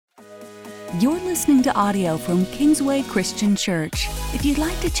You're listening to audio from Kingsway Christian Church. If you'd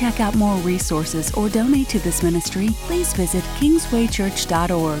like to check out more resources or donate to this ministry, please visit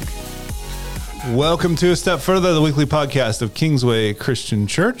kingswaychurch.org. Welcome to A Step Further, the weekly podcast of Kingsway Christian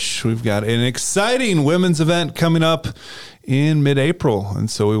Church. We've got an exciting women's event coming up in mid-April,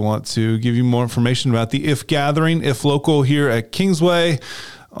 and so we want to give you more information about the If Gathering, If Local here at Kingsway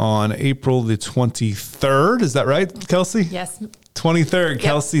on April the 23rd. Is that right, Kelsey? Yes. 23rd. Yep.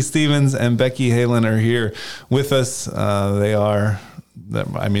 Kelsey Stevens and Becky Halen are here with us. They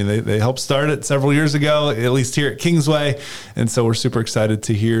helped start it several years ago, at least here at Kingsway. And so we're super excited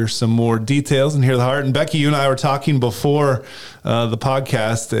to hear some more details and hear the heart. And Becky, you and I were talking before the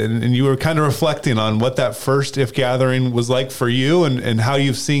podcast, and you were kind of reflecting on what that first If Gathering was like for you and how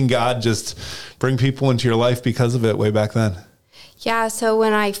you've seen God just bring people into your life because of it way back then. Yeah, so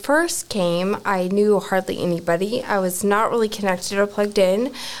when I first came, I knew hardly anybody. I was not really connected or plugged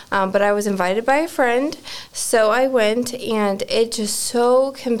in, but I was invited by a friend. So I went, and it just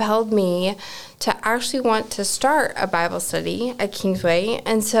so compelled me to actually want to start a Bible study at Kingsway.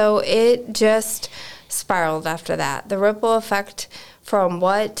 And so it just spiraled after that. The ripple effect from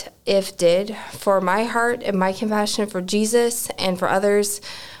what If did for my heart and my compassion for Jesus and for others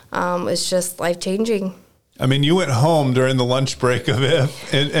was just life-changing. I mean, you went home during the lunch break of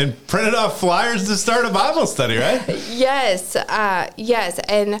If and printed off flyers to start a Bible study, right? Yes.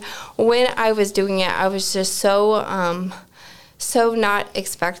 And when I was doing it, I was just so not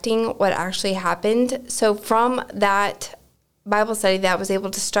expecting what actually happened. So from that Bible study that I was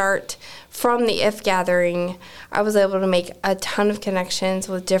able to start from the If Gathering, I was able to make a ton of connections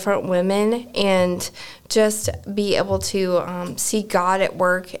with different women and just be able to see God at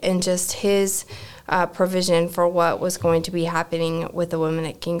work and just His provision for what was going to be happening with the women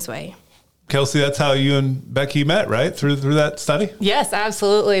at Kingsway. Kelsey, that's how you and Becky met, right? Through that study? Yes,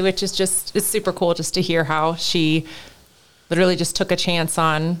 absolutely, which is it's super cool just to hear how she literally just took a chance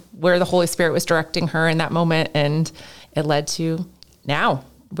on where the Holy Spirit was directing her in that moment, and it led to now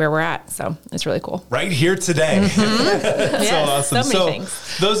where we're at. So it's really cool. Right here today. Mm-hmm. So awesome. So many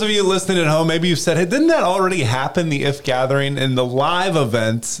things. Those of you listening at home, maybe you've said, hey, didn't that already happen, the If Gathering? And the live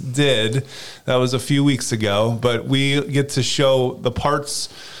event did. That was a few weeks ago. But we get to show the parts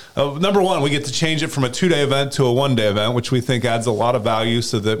of, number one, we get to change it from a 2-day event to a 1-day event, which we think adds a lot of value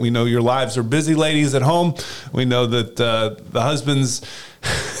so that we know your lives are busy, ladies at home. We know that the husbands,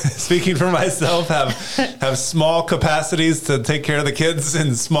 speaking for myself, have small capacities to take care of the kids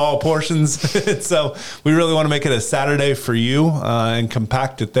in small portions. So we really want to make it a Saturday for you and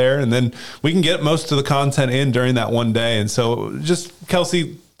compact it there. And then we can get most of the content in during that one day. And so just,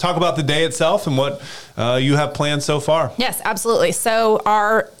 Kelsey, talk about the day itself and what you have planned so far. Yes, absolutely. So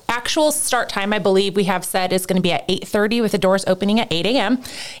our actual start time, I believe we have said, is going to be at 8:30 with the doors opening at 8 a.m.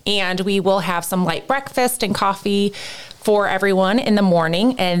 And we will have some light breakfast and coffee for everyone in the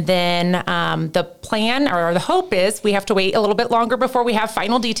morning. And then the plan or the hope is we have to wait a little bit longer before we have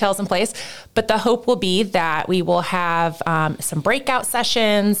final details in place. But the hope will be that we will have some breakout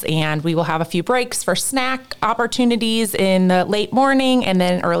sessions, and we will have a few breaks for snack opportunities in the late morning and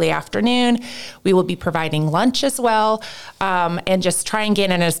then early afternoon. We will be providing lunch as well, and just try and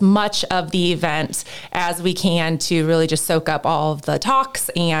get in as much of the event as we can to really just soak up all of the talks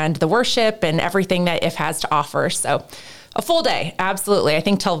and the worship and everything that If has to offer. So a full day, absolutely. I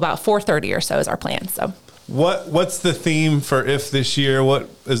think till about 4:30 or so is our plan. So, what's the theme for If this year? What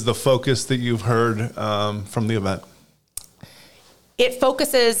is the focus that you've heard from the event? It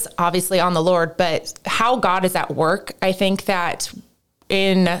focuses obviously on the Lord, but how God is at work. I think that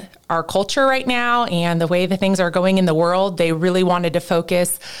in our culture right now and the way that things are going in the world, they really wanted to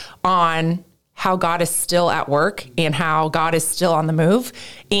focus on how God is still at work and how God is still on the move.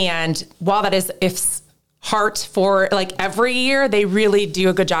 And while that is If's heart for like every year, they really do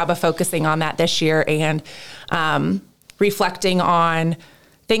a good job of focusing on that this year and reflecting on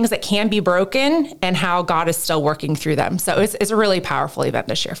things that can be broken and how God is still working through them. So it's a really powerful event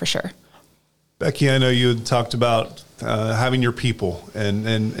this year for sure. Becky, I know you had talked about having your people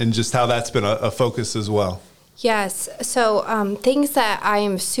and just how that's been a focus as well. Yes. So things that I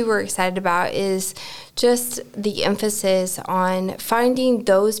am super excited about is just the emphasis on finding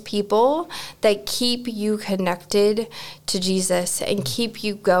those people that keep you connected to Jesus and keep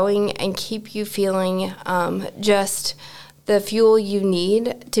you going and keep you feeling just the fuel you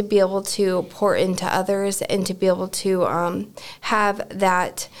need to be able to pour into others and to be able to have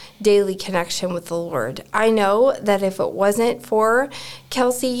that daily connection with the Lord. I know that if it wasn't for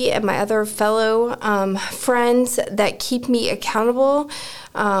Kelsey and my other fellow friends that keep me accountable,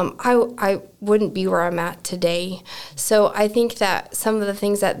 I wouldn't be where I'm at today. So I think that some of the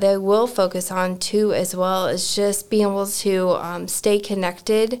things that they will focus on too as well is just being able to stay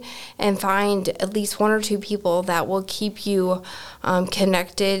connected and find at least one or two people that will keep you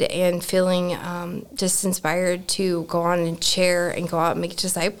connected and feeling just inspired to go on and share and go out and make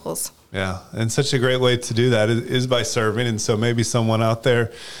disciples. Yeah, and such a great way to do that is by serving. And so maybe someone out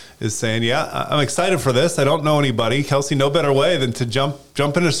there is saying, yeah, I'm excited for this. I don't know anybody. Kelsey, no better way than to jump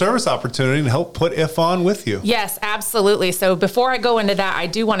into a service opportunity and help put IF on with you. Yes, absolutely. So before I go into that, I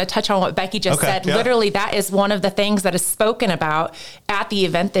do want to touch on what Becky just said. Yeah. Literally, that is one of the things that is spoken about at the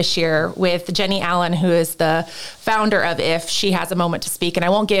event this year with Jenny Allen, who is the founder of IF. She has a moment to speak, and I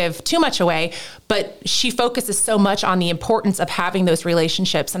won't give too much away, but she focuses so much on the importance of having those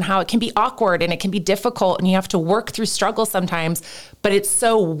relationships and how it can be awkward and it can be difficult and you have to work through struggles sometimes, but it's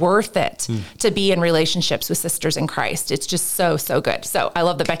so worth it to be in relationships with sisters in Christ. It's just so, so good. So I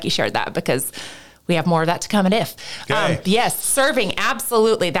love that Becky shared that because we have more of that to come at IF. Yes, serving,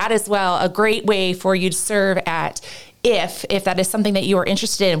 absolutely. That is a great way for you to serve at if that is something that you are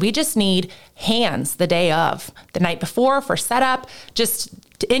interested in. We just need hands the day of, the night before for setup, just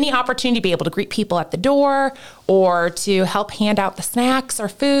any opportunity to be able to greet people at the door or to help hand out the snacks or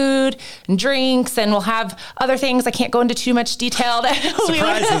food and drinks. And we'll have other things. I can't go into too much detail.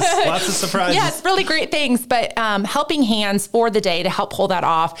 Surprises, lots of surprises. Yes, really great things. But helping hands for the day to help pull that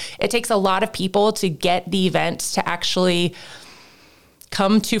off. It takes a lot of people to get the event to actually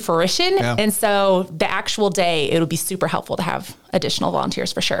come to fruition. Yeah. And so the actual day, it'll be super helpful to have additional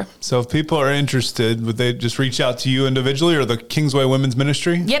volunteers for sure. So if people are interested, would they just reach out to you individually or the Kingsway Women's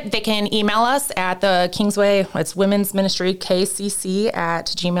Ministry? Yep. They can email us at the Kingsway, it's Women's Ministry,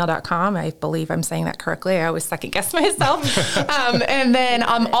 KCC@gmail.com. I believe I'm saying that correctly. I always second guess myself. And then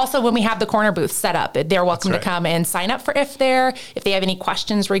also when we have the corner booth set up, they're welcome to come and sign up for IF there. If they have any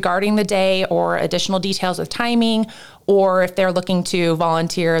questions regarding the day or additional details with timing, or if they're looking to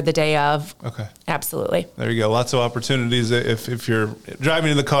volunteer the day of. Okay. Absolutely. There you go. Lots of opportunities. If you're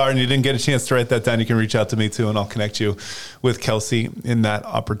driving in the car and you didn't get a chance to write that down, you can reach out to me too, and I'll connect you with Kelsey in that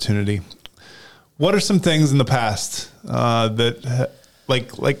opportunity. What are some things in the past that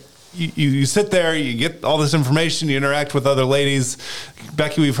you sit there, you get all this information, you interact with other ladies.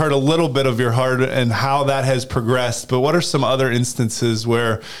 Becky, we've heard a little bit of your heart and how that has progressed, but what are some other instances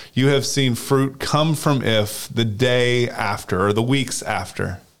where you have seen fruit come from IF the day after or the weeks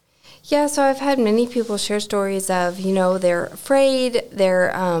after? Yeah, so I've had many people share stories of, they're afraid,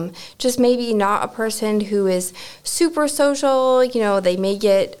 they're just maybe not a person who is super social, they may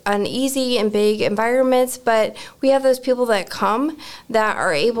get uneasy in big environments, but we have those people that come that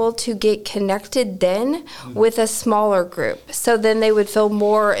are able to get connected then with a smaller group. So then they would feel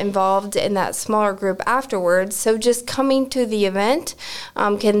more involved in that smaller group afterwards. So just coming to the event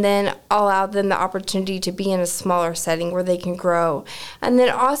can then allow them the opportunity to be in a smaller setting where they can grow. And then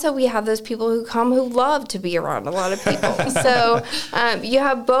also we have those people who come who love to be around a lot of people. So you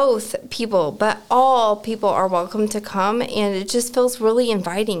have both people, but all people are welcome to come, and it just feels really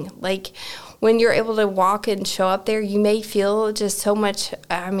inviting. Like when you're able to walk and show up there, you may feel just so much,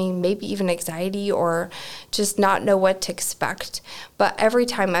 maybe even anxiety or just not know what to expect. But every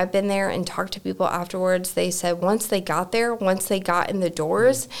time I've been there and talked to people afterwards, they said once they got there, once they got in the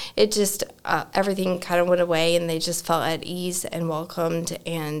doors, it just, everything kind of went away and they just felt at ease and welcomed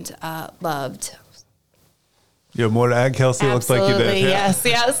and loved. You have more to add, Kelsey? Absolutely, looks like you did. Yes.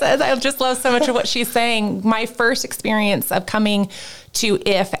 I just love so much of what she's saying. My first experience of coming to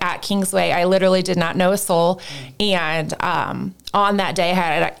IF at Kingsway, I literally did not know a soul. And on that day,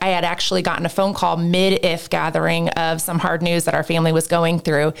 I had actually gotten a phone call mid-IF gathering of some hard news that our family was going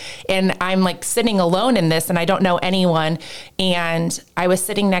through. And I'm like sitting alone in this and I don't know anyone. And I was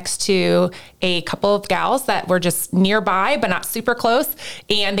sitting next to a couple of gals that were just nearby, but not super close.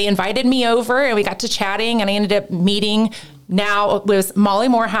 And they invited me over and we got to chatting, and I ended up meeting. Now it was Molly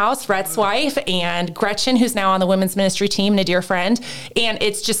Morehouse, Rhett's wife, and Gretchen, who's now on the women's ministry team and a dear friend. And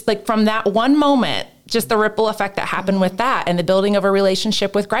it's just like from that one moment, just the ripple effect that happened with that and the building of a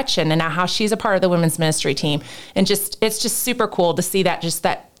relationship with Gretchen and now how she's a part of the women's ministry team. And it's just super cool to see that, just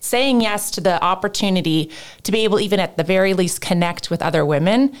that saying yes to the opportunity to be able even at the very least connect with other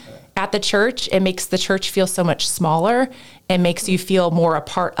women at the church. It makes the church feel so much smaller and makes you feel more a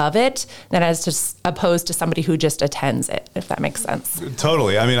part of it than as opposed to somebody who just attends it, if that makes sense.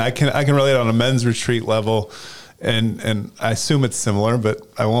 Totally. I can relate on a men's retreat level. And I assume it's similar, but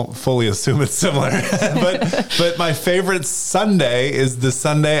I won't fully assume it's similar. but my favorite Sunday is the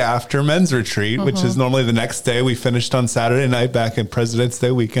Sunday after men's retreat, which is normally the next day. We finished on Saturday night back in President's Day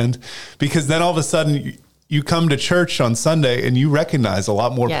weekend, because then all of a sudden you come to church on Sunday and you recognize a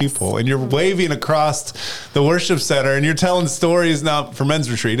lot more people, and you're waving across the worship center and you're telling stories. Now for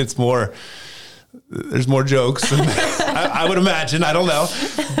men's retreat, it's more, there's more jokes. I would imagine. I don't know.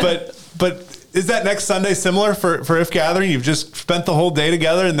 But is that next Sunday similar for If Gathering? You've just spent the whole day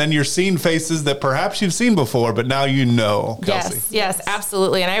together and then you're seeing faces that perhaps you've seen before, but now you know, Kelsey. Yes,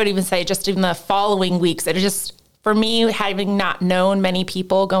 absolutely. And I would even say just in the following weeks, it just, for me, having not known many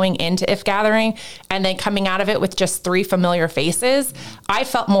people going into If Gathering and then coming out of it with just 3 familiar faces, I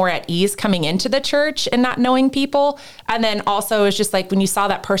felt more at ease coming into the church and not knowing people. And then also it's just like when you saw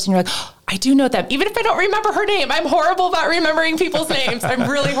that person, you're like, oh, I do know them. Even if I don't remember her name, I'm horrible about remembering people's names. I'm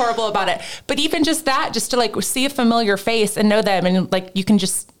really horrible about it. But even just that, just to like see a familiar face and know them, and like you can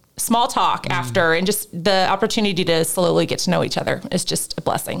just small talk after, and just the opportunity to slowly get to know each other is just a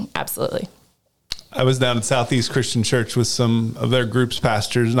blessing. Absolutely. I was down at Southeast Christian Church with some of their group's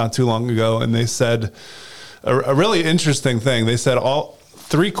pastors not too long ago, and they said a really interesting thing. They said all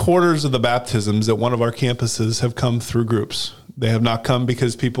 3/4 of the baptisms at one of our campuses have come through groups. They have not come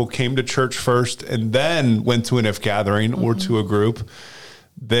because people came to church first and then went to an If Gathering or to a group.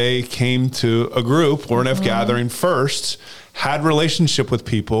 They came to a group or an If Gathering first, had relationship with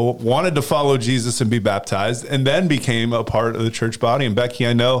people, wanted to follow Jesus and be baptized, and then became a part of the church body. And Becky,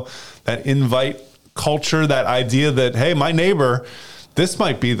 I know that invite culture, that idea that, hey, my neighbor, this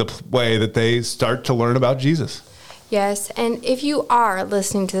might be the way that they start to learn about Jesus. Yes, and if you are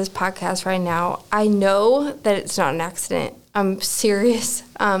listening to this podcast right now, I know that it's not an accident. I'm serious.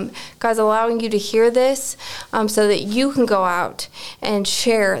 God's allowing you to hear this so that you can go out and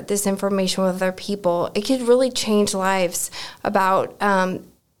share this information with other people. It could really change lives about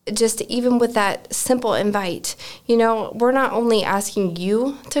just even with that simple invite. You know, we're not only asking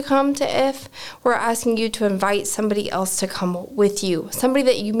you to come to If, we're asking you to invite somebody else to come with you, somebody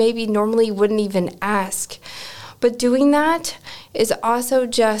that you maybe normally wouldn't even ask. But doing that is also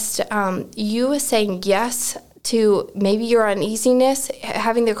just you saying yes to maybe your uneasiness,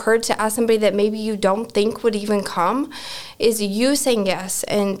 having the courage to ask somebody that maybe you don't think would even come, is you saying yes,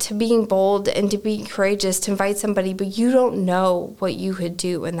 and to being bold and to being courageous to invite somebody, but you don't know what you could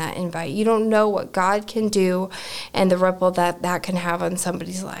do in that invite. You don't know what God can do and the ripple that can have on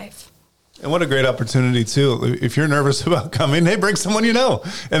somebody's life. And what a great opportunity, too. If you're nervous about coming, hey, bring someone you know.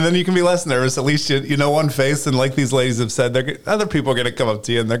 And then you can be less nervous. At least you know one face. And like these ladies have said, other people are going to come up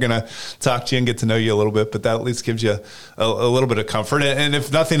to you and they're going to talk to you and get to know you a little bit. But that at least gives you a little bit of comfort. And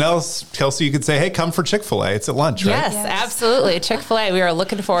if nothing else, Kelsey, you could say, hey, come for Chick-fil-A. It's at lunch, right? Yes, absolutely. Chick-fil-A. We are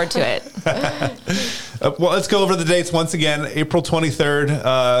looking forward to it. Well, let's go over the dates once again. April 23rd,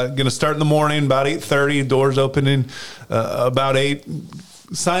 going to start in the morning, about 8:30. Doors opening about 8.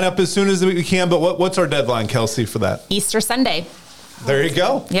 Sign up as soon as we can, but what's our deadline, Kelsey, for that? Easter Sunday. There you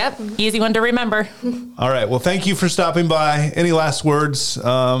go. Yep, easy one to remember. All right, well, thank you for stopping by. Any last words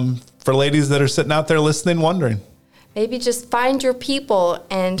for ladies that are sitting out there listening, wondering? Maybe just find your people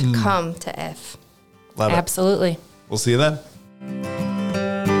and come to If. Love it. Absolutely. We'll see you then.